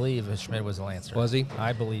 I believe Schmidt was a Lancer. Was he?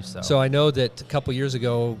 I believe so. So I know that a couple years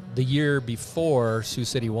ago, the year before Sioux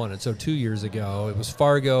City won it, so 2 years ago, it was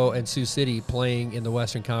Fargo and Sioux City playing in the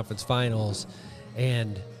Western Conference Finals,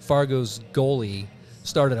 and Fargo's goalie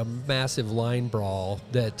started a massive line brawl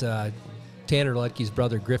that Tanner Lutke's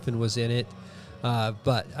brother Griffin was in it.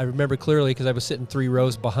 But I remember clearly because I was sitting 3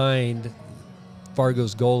 rows behind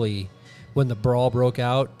Fargo's goalie when the brawl broke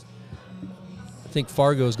out. I think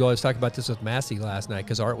Fargo's goalie, I was talking about this with Massey last night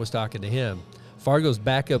because Art was talking to him. Fargo's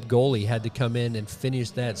backup goalie had to come in and finish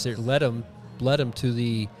that. Led him to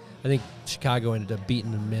the. I think Chicago ended up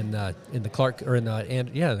beating them in the Clark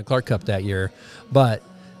the Clark Cup that year, but.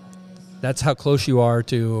 That's how close you are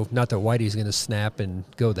to, not that Whitey's going to snap and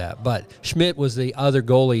go that, but Schmidt was the other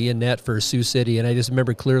goalie in net for Sioux City, and I just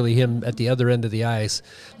remember clearly him at the other end of the ice,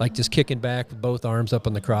 like just kicking back with both arms up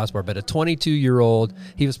on the crossbar. But a 22-year-old,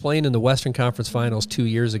 he was playing in the Western Conference Finals 2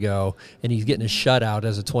 years ago, and he's getting a shutout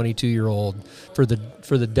as a 22-year-old for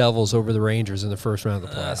the Devils over the Rangers in the first round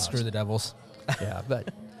of the playoffs. Screw the Devils. Yeah,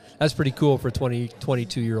 but... That's pretty cool for a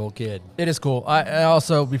 22-year-old kid. It is cool. I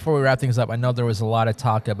also, before we wrap things up, I know there was a lot of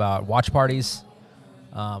talk about watch parties.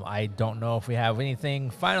 I don't know if we have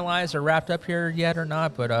anything finalized or wrapped up here yet or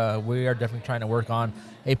not, but we are definitely trying to work on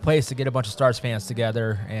a place to get a bunch of Stars fans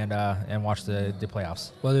together and watch the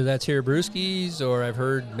playoffs. Whether that's here at Brewski's or I've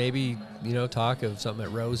heard maybe, talk of something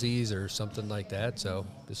at Rosie's or something like that. So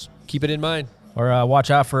just keep it in mind. Or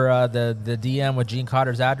watch out for the DM with Gene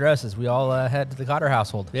Cotter's address as we all head to the Cotter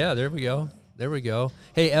household. Yeah, there we go.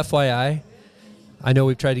 Hey, FYI, I know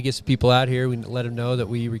we've tried to get some people out here. We let them know that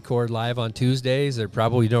we record live on Tuesdays. There's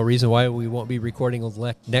probably no reason why we won't be recording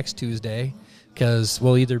next Tuesday because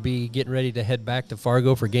we'll either be getting ready to head back to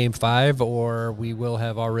Fargo for Game 5 or we will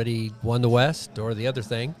have already won the West or the other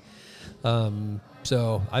thing.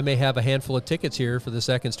 So I may have a handful of tickets here for the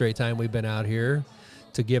second straight time we've been out here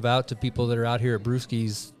to give out to people that are out here at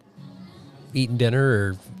Brewski's eating dinner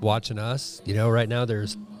or watching us. Right now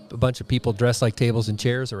there's a bunch of people dressed like tables and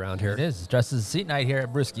chairs around here. It is. Dressed as a seat night here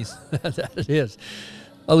at Brewski's. That is.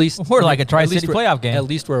 At least we're like a Tri-City playoff game. At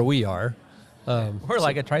least where we are. We're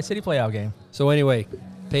like a Tri-City playoff game. So anyway,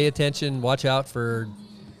 pay attention. Watch out for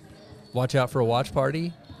a watch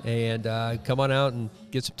party and come on out and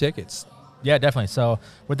get some tickets. Yeah, definitely. So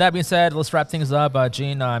with that being said, let's wrap things up.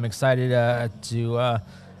 Gene, I'm excited to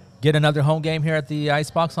get another home game here at the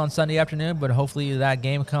Icebox on Sunday afternoon, but hopefully that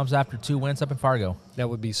game comes after 2 wins up in Fargo. That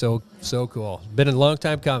would be so cool. Been a long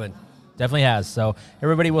time coming. Definitely has. So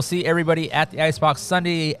everybody, we'll see everybody at the Icebox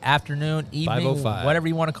Sunday afternoon, evening, 5:05. Whatever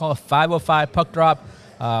you want to call it, 5:05 puck drop.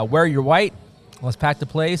 Wear your white. Let's pack the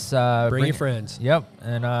place. Bring your friends. Yep,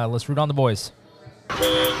 and let's root on the boys.